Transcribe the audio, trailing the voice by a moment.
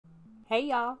Hey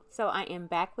y'all, so I am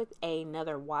back with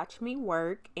another Watch Me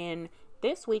Work, and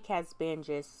this week has been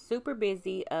just super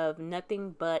busy of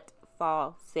nothing but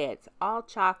fall sets. All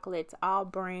chocolates, all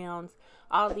browns,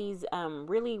 all these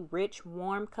really rich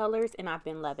warm colors, and I've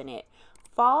been loving it.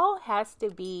 Fall has to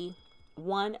be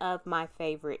one of my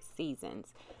favorite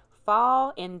seasons.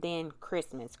 Fall and then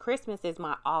Christmas. Christmas is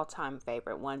my all-time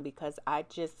favorite one because I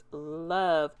just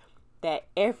love that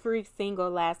every single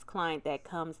last client that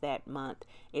comes that month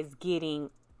is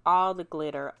getting all the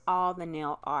glitter, all the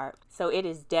nail art. So it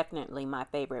is definitely my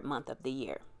favorite month of the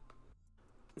year.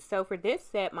 So for this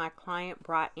set, my client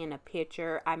brought in a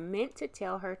picture. I meant to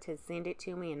tell her to send it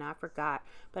to me and I forgot,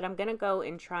 but I'm gonna go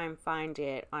and try and find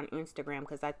it on Instagram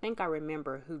because I think I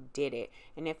remember who did it.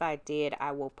 And if I did,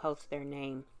 I will post their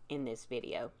name in this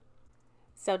video.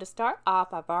 So to start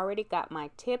off, I've already got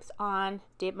my tips on,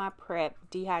 did my prep,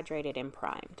 dehydrated and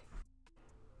primed.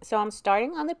 So I'm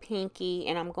starting on the pinky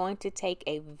and I'm going to take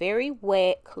a very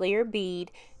wet clear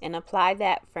bead and apply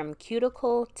that from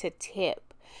cuticle to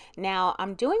tip. Now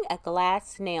I'm doing a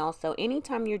glass nail, so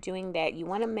anytime you're doing that, you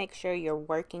want to make sure you're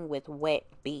working with wet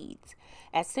beads.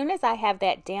 As soon as I have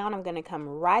that down, I'm going to come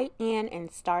right in and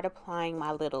start applying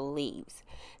my little leaves.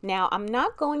 Now I'm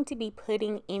not going to be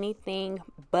putting anything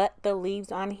but the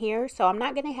leaves on here, so I'm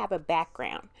not going to have a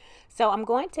background. So I'm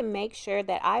going to make sure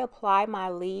that I apply my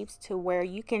leaves to where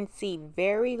you can see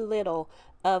very little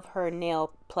of her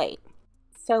nail plate.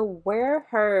 So where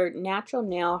her natural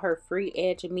nail, her free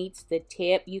edge meets the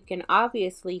tip, you can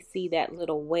obviously see that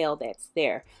little wale that's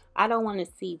there. I don't want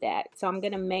to see that. So I'm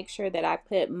going to make sure that I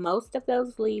put most of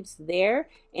those leaves there,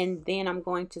 and then I'm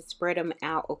going to spread them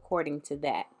out according to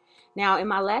that. Now in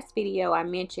my last video, I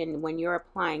mentioned when you're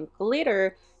applying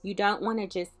glitter, you don't want to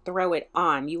just throw it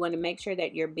on. You want to make sure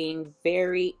that you're being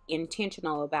very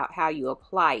intentional about how you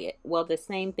apply it. Well, the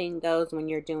same thing goes when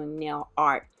you're doing nail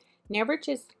art. Never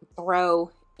just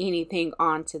throw anything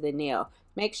onto the nail.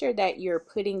 Make sure that you're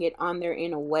putting it on there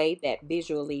in a way that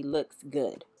visually looks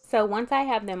good. So once I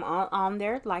have them all on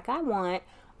there like I want,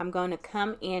 I'm going to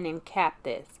come in and cap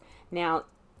this. Now,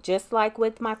 just like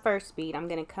with my first bead, I'm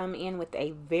going to come in with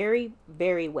a very,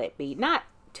 very wet bead. Not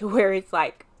to where it's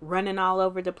like running all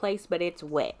over the place, but it's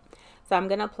wet. So I'm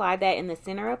going to apply that in the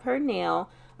center of her nail.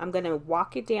 I'm going to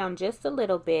walk it down just a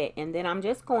little bit, and then I'm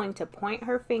just going to point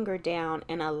her finger down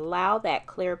and allow that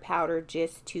clear powder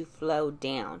just to flow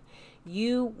down.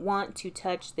 You want to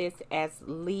touch this as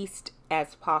least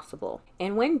as possible.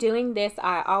 And when doing this,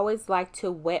 I always like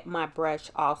to wet my brush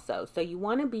also. So you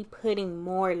want to be putting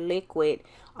more liquid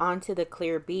onto the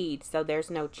clear bead so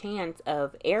there's no chance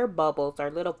of air bubbles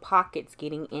or little pockets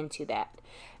getting into that.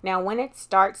 Now when it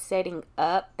starts setting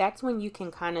up, that's when you can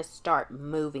kind of start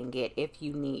moving it if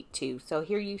you need to. So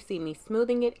here you see me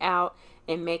smoothing it out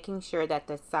and making sure that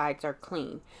the sides are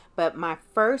clean. But my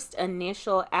first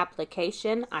initial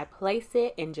application, I place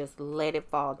it and just let it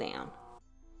fall down.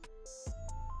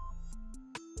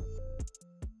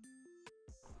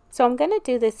 So I'm going to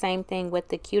do the same thing with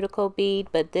the cuticle bead,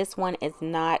 but this one is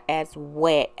not as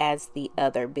wet as the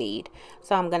other bead.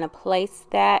 So I'm going to place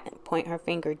that, point her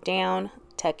finger down,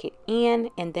 tuck it in,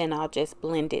 and then I'll just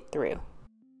blend it through.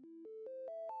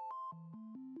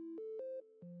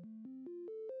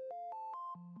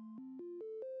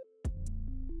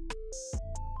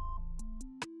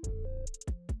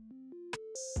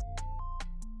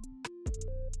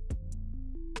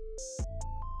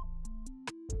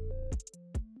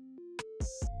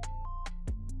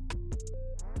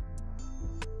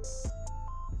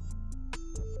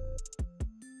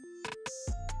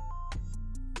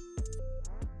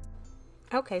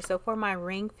 Okay, so for my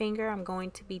ring finger, I'm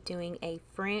going to be doing a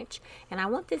French, and I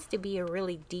want this to be a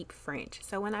really deep French.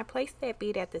 So when I place that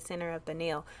bead at the center of the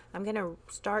nail, I'm going to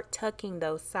start tucking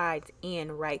those sides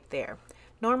in right there.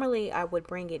 Normally, I would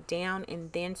bring it down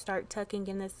and then start tucking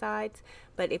in the sides,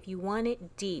 but if you want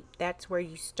it deep, that's where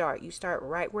you start. You start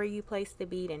right where you place the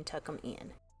bead and tuck them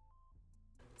in.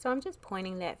 So I'm just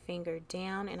pointing that finger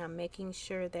down and I'm making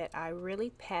sure that I really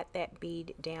pat that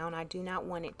bead down. I do not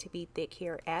want it to be thick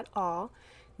here at all.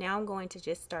 Now I'm going to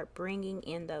just start bringing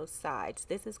in those sides.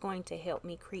 This is going to help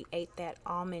me create that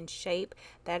almond shape.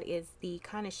 That is the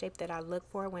kind of shape that I look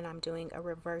for when I'm doing a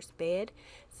reverse bed.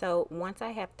 So once I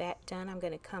have that done, I'm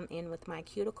going to come in with my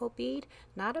cuticle bead.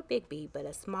 Not a big bead, but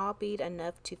a small bead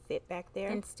enough to fit back there.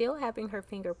 And still having her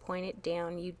finger pointed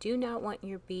down, you do not want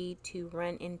your bead to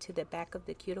run into the back of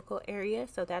the cuticle area.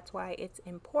 So that's why it's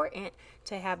important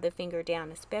to have the finger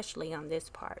down, especially on this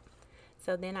part.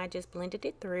 So then I just blended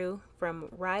it through from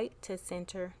right to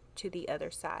center to the other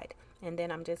side. And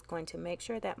then I'm just going to make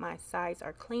sure that my sides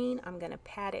are clean. I'm going to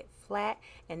pat it flat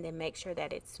and then make sure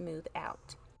that it's smooth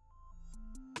out.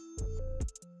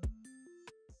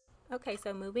 Okay,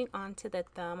 so moving on to the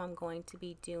thumb, I'm going to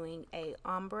be doing a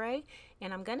ombre,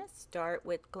 and I'm going to start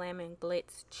with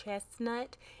GlamandGlits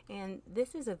Chestnut, and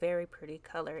this is a very pretty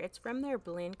color. It's from their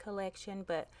blend collection,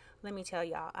 but let me tell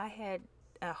y'all, I had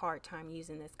a hard time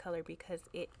using this color because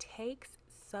it takes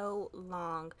so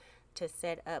long to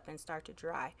set up and start to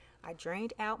dry. I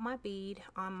drained out my bead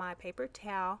on my paper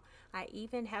towel. I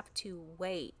even have to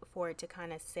wait for it to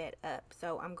kind of set up.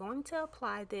 So I'm going to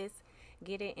apply this,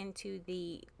 get it into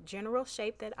the general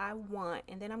shape that I want,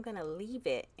 and then I'm going to leave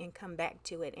it and come back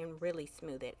to it and really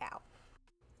smooth it out.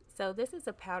 So this is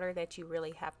a powder that you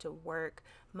really have to work.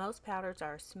 Most powders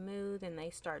are smooth and they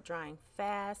start drying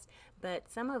fast, but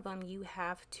some of them you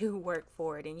have to work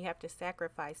for it and you have to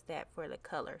sacrifice that for the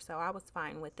color. So I was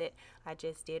fine with it. I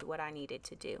just did what I needed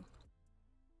to do.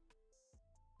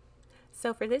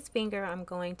 So for this finger, I'm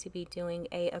going to be doing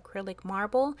a acrylic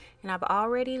marble, and I've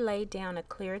already laid down a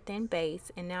clear thin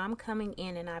base, and now I'm coming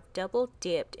in and I've double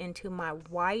dipped into my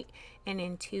white and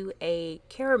into a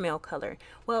caramel color.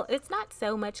 Well, it's not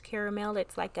so much caramel,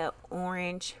 it's like a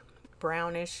orange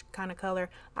brownish kind of color.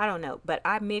 I don't know, but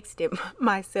I mixed it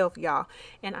myself, y'all,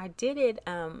 and I did it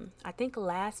I think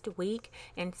last week,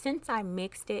 and since I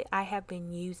mixed it, I have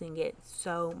been using it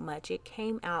so much. It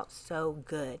came out so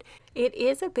good. It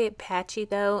is a bit patchy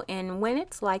though, and when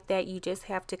it's like that, you just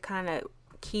have to kind of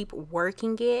keep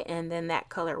working it, and then that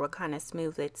color will kind of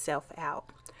smooth itself out.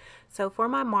 So for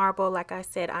my marble, like I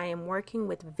said, I am working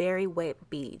with very wet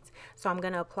beads. So I'm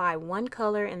going to apply one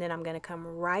color, and then I'm going to come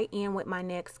right in with my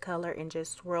next color and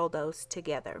just swirl those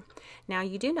together. Now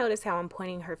you do notice how I'm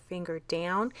pointing her finger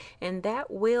down, and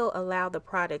that will allow the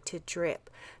product to drip.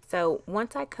 So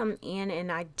once I come in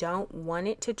and I don't want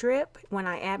it to drip, when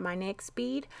I add my next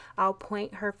bead, I'll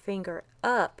point her finger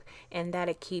up, and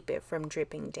that'll keep it from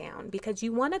dripping down, because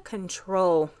you want to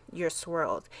control your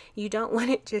swirls. You don't want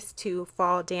it just to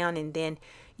fall down and then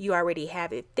you already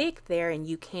have it thick there and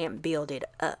you can't build it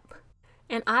up.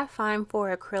 And I find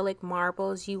for acrylic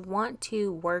marbles, you want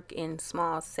to work in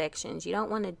small sections. You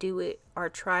don't want to do it or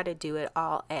try to do it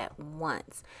all at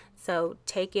once. So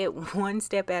take it one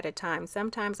step at a time.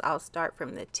 Sometimes I'll start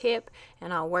from the tip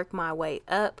and I'll work my way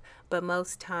up, but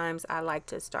most times I like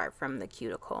to start from the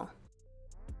cuticle.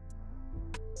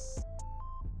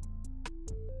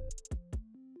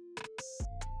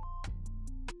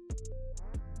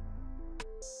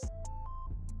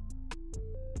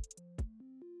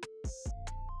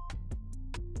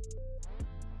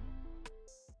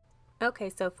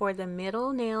 Okay, so for the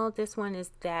middle nail, this one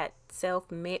is that self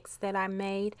mix that I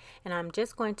made, and I'm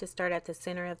just going to start at the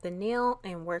center of the nail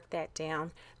and work that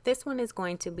down. This one is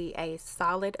going to be a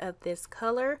solid of this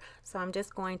color, so I'm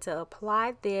just going to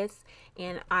apply this,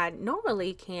 and I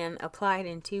normally can apply it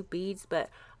in 2 beads, but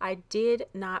I did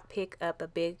not pick up a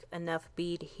big enough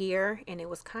bead here, and it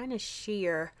was kind of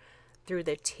sheer through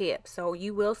the tip, so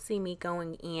you will see me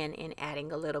going in and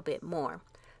adding a little bit more.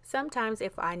 Sometimes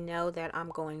if I know that I'm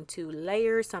going to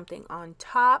layer something on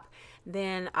top,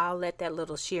 then I'll let that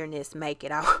little sheerness make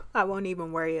it. I won't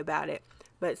even worry about it.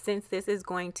 But since this is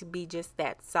going to be just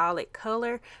that solid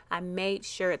color, I made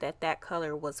sure that that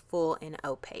color was full and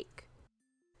opaque.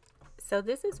 So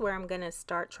this is where I'm going to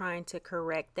start trying to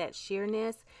correct that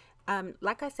sheerness.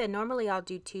 Like I said, normally I'll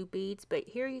do 2 beads, but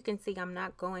here you can see I'm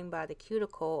not going by the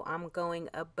cuticle. I'm going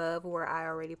above where I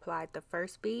already applied the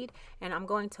first bead, and I'm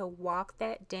going to walk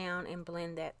that down and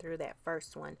blend that through that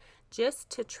first one, just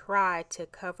to try to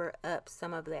cover up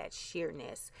some of that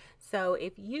sheerness. So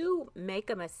if you make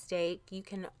a mistake, you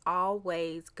can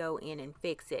always go in and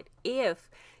fix it if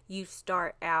you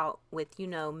start out with,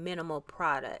 minimal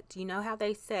product. You know how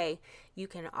they say you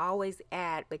can always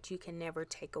add, but you can never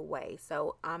take away.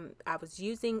 So I was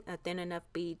using a thin enough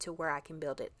bead to where I can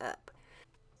build it up.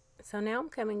 So now I'm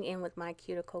coming in with my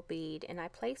cuticle bead, and I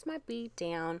place my bead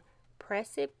down,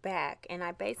 press it back, and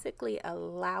I basically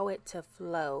allow it to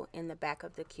flow in the back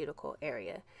of the cuticle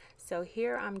area. So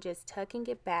here I'm just tucking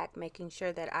it back, making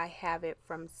sure that I have it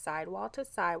from sidewall to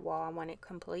sidewall. I want it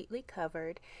completely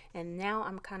covered, and now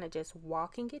I'm kind of just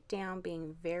walking it down,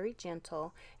 being very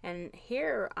gentle, and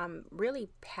here I'm really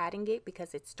patting it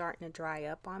because it's starting to dry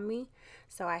up on me.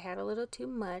 So I had a little too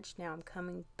much. Now I'm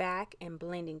coming back and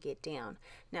blending it down.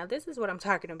 Now this is what I'm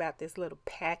talking about, this little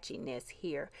patchiness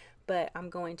here. But I'm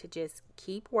going to just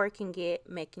keep working it,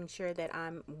 making sure that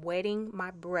I'm wetting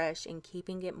my brush and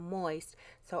keeping it moist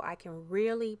so I can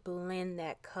really blend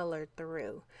that color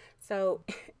through. So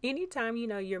anytime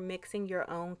you're mixing your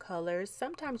own colors,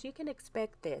 sometimes you can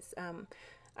expect this.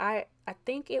 I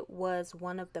think it was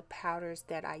one of the powders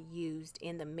that I used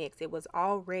in the mix. It was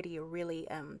already a really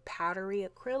powdery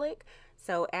acrylic,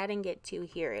 so adding it to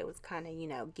here, it was kind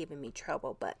of giving me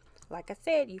trouble. But like I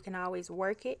said, you can always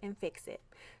work it and fix it.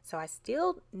 So I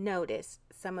still notice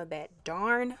some of that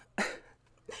darn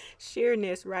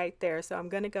sheerness right there. So I'm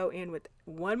going to go in with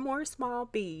one more small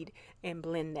bead and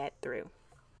blend that through.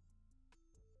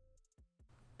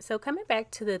 So coming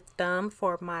back to the thumb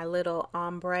for my little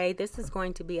ombre, this is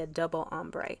going to be a double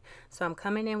ombre. So I'm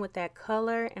coming in with that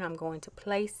color and I'm going to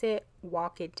place it,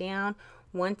 walk it down.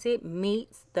 Once it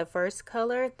meets the first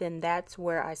color, then that's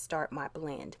where I start my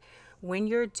blend. When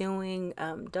you're doing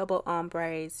double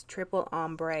ombres, triple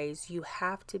ombres, you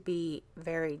have to be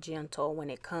very gentle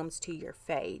when it comes to your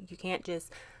fade. You can't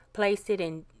just place it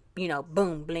and, you know,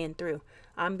 boom, blend through.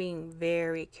 I'm being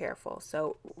very careful.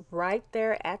 So right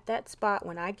there at that spot,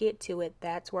 when I get to it,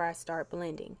 that's where I start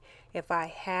blending. If I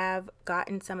have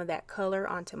gotten some of that color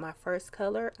onto my first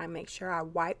color, I make sure I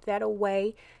wipe that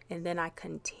away and then I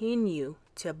continue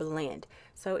to blend.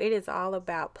 So it is all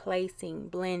about placing,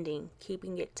 blending,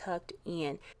 keeping it tucked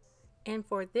in. And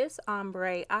for this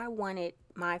ombre, I wanted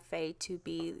my fade to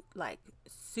be like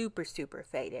super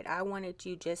faded. I wanted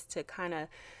you just to kind of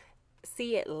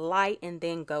see it light and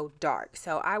then go dark.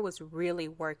 So I was really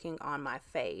working on my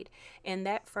fade. And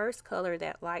that first color,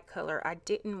 that light color, I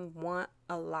didn't want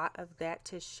a lot of that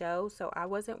to show. So I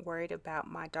wasn't worried about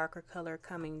my darker color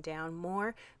coming down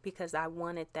more because I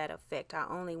wanted that effect. I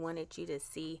only wanted you to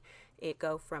see it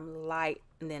go from light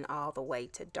and then all the way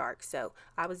to dark. So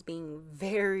I was being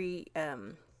very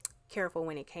careful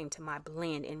when it came to my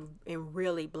blend and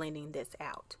really blending this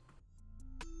out.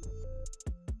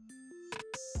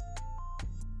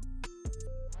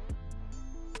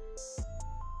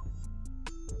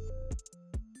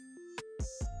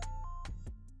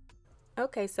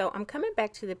 Okay, so I'm coming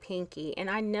back to the pinky and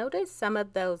I noticed some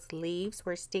of those leaves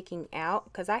were sticking out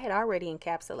because I had already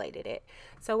encapsulated it.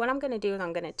 So what I'm going to do is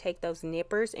I'm going to take those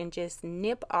nippers and just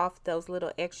nip off those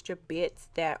little extra bits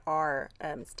that are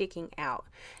sticking out.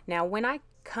 Now when I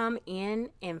come in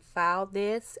and file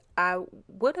this, I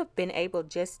would have been able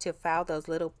just to file those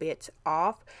little bits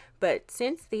off, but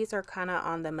since these are kind of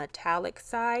on the metallic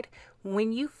side,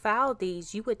 when you file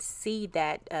these, you would see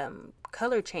that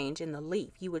color change in the leaf.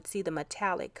 You would see the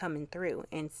metallic coming through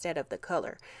instead of the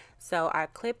color. So I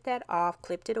clipped that off,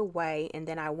 clipped it away, and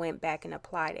then I went back and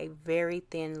applied a very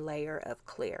thin layer of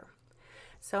clear.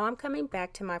 So I'm coming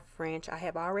back to my French. I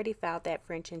have already filed that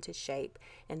French into shape,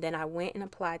 and then I went and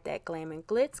applied that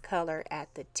GlamandGlits color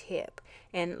at the tip.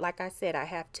 And like I said, I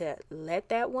have to let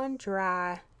that one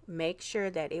dry, make sure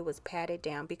that it was patted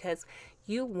down, because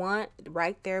you want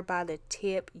right there by the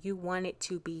tip, you want it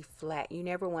to be flat. You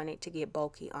never want it to get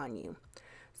bulky on you.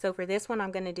 So for this one,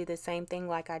 I'm going to do the same thing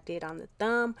like I did on the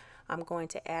thumb. I'm going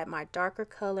to add my darker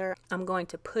color. I'm going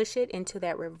to push it into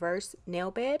that reverse nail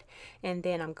bed, and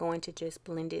then I'm going to just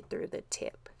blend it through the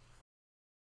tip.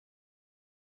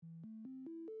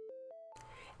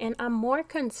 And I'm more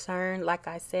concerned, like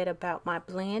I said, about my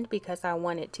blend because I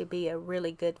want it to be a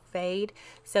really good fade.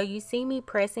 So you see me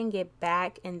pressing it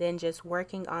back and then just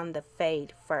working on the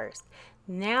fade first.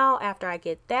 Now after I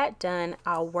get that done,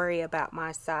 I'll worry about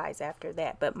my size after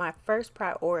that. But my first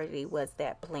priority was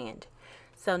that blend.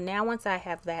 So now once I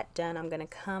have that done, I'm going to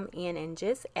come in and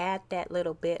just add that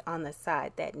little bit on the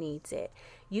side that needs it.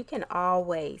 You can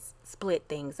always split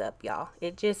things up, y'all.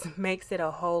 It just makes it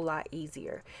a whole lot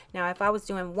easier. Now if I was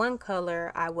doing one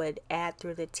color, I would add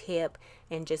through the tip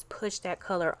and just push that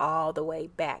color all the way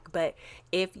back. But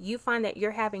if you find that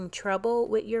you're having trouble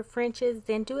with your Frenches,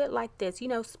 then do it like this. You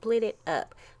know, split it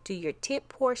up. Do your tip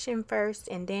portion first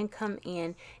and then come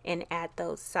in and add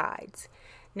those sides.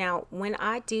 Now, when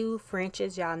I do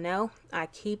Frenches, y'all know I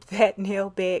keep that nail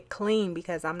bed clean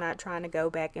because I'm not trying to go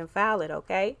back and file it,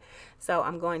 okay? So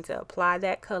I'm going to apply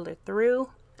that color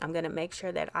through. I'm going to make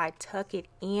sure that I tuck it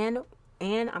in,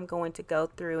 and I'm going to go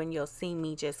through and you'll see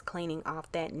me just cleaning off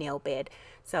that nail bed.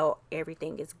 So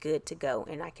everything is good to go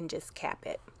and I can just cap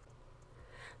it.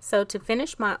 So to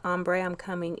finish my ombre, I'm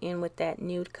coming in with that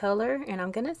nude color, and I'm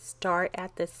going to start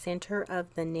at the center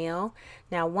of the nail.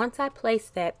 Now once I place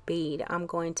that bead, I'm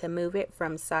going to move it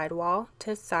from sidewall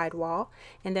to sidewall,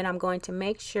 and then I'm going to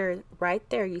make sure right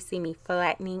there you see me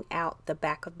flattening out the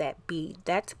back of that bead.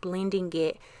 That's blending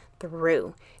it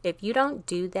through. If you don't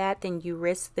do that, then you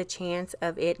risk the chance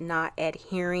of it not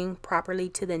adhering properly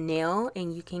to the nail,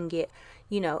 and you can get,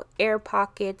 you know, air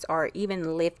pockets or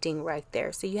even lifting right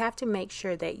there. So you have to make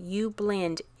sure that you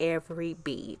blend every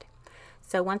bead.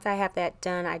 So once I have that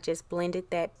done, I just blended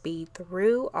that bead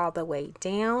through all the way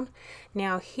down.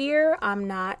 Now here I'm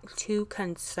not too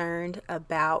concerned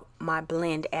about my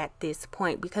blend at this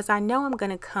point because I know I'm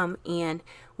going to come in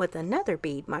with another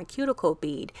bead, my cuticle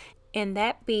bead. And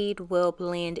that bead will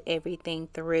blend everything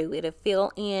through. It'll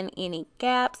fill in any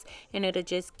gaps and it'll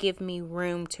just give me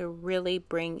room to really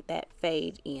bring that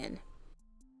fade in.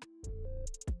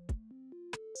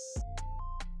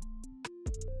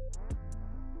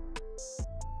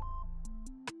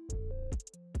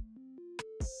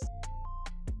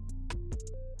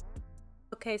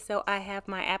 Okay, so I have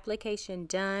my application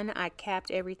done. I capped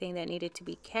everything that needed to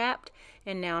be capped,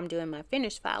 and now I'm doing my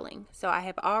finish filing. So I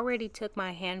have already took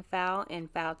my hand file and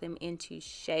filed them into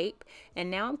shape, and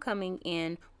now I'm coming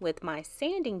in with my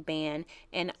sanding band,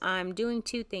 and I'm doing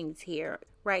two things here.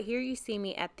 Right here you see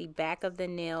me at the back of the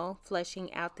nail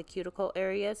fleshing out the cuticle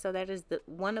area, so that is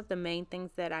one of the main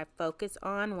things that I focus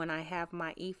on when I have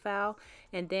my e-file.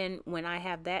 And then when I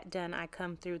have that done, I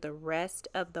come through the rest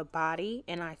of the body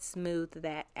and I smooth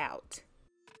that out.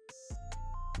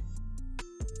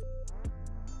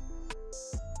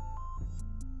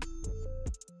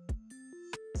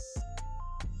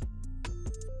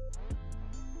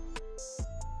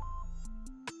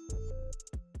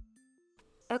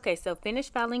 Okay, so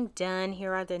finished filing done.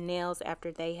 Here are the nails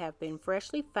after they have been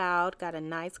freshly filed, got a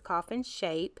nice coffin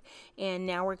shape, and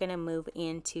now we're going to move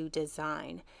into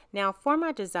design. Now for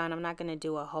my design, I'm not going to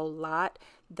do a whole lot.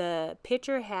 The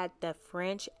picture had the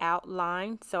French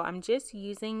outline, so I'm just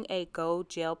using a gold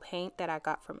gel paint that I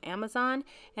got from Amazon,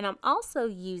 and I'm also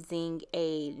using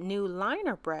a new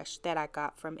liner brush that I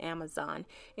got from Amazon,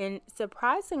 and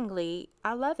surprisingly,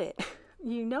 I love it.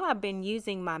 You know, I've been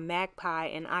using my Magpie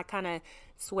and I kind of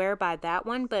swear by that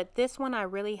one, but this one I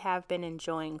really have been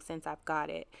enjoying since I've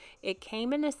got it. It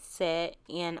came in a set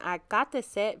and I got the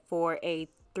set for a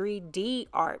 3D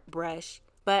art brush,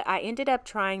 but I ended up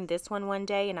trying this one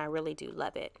day and I really do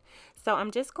love it. So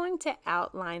I'm just going to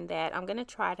outline that. I'm going to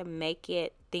try to make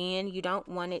it thin. You don't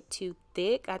want it too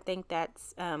thick. I think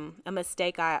that's a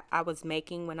mistake I was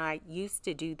making when I used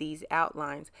to do these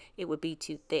outlines. It would be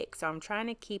too thick. So I'm trying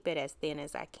to keep it as thin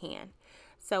as I can.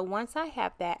 So once I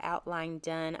have that outline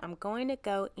done, I'm going to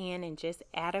go in and just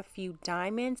add a few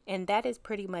diamonds, and that is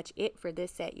pretty much it for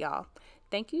this set, y'all.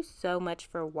 Thank you so much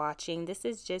for watching. This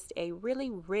is just a really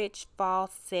rich fall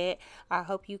set. I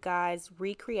hope you guys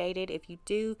recreate it. If you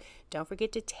do, don't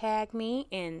forget to tag me,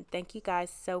 and thank you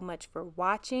guys so much for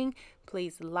watching.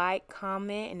 Please like,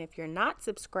 comment, and if you're not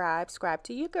subscribed, subscribe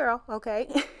to your girl, okay?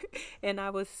 And I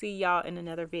will see y'all in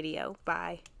another video.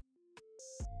 Bye.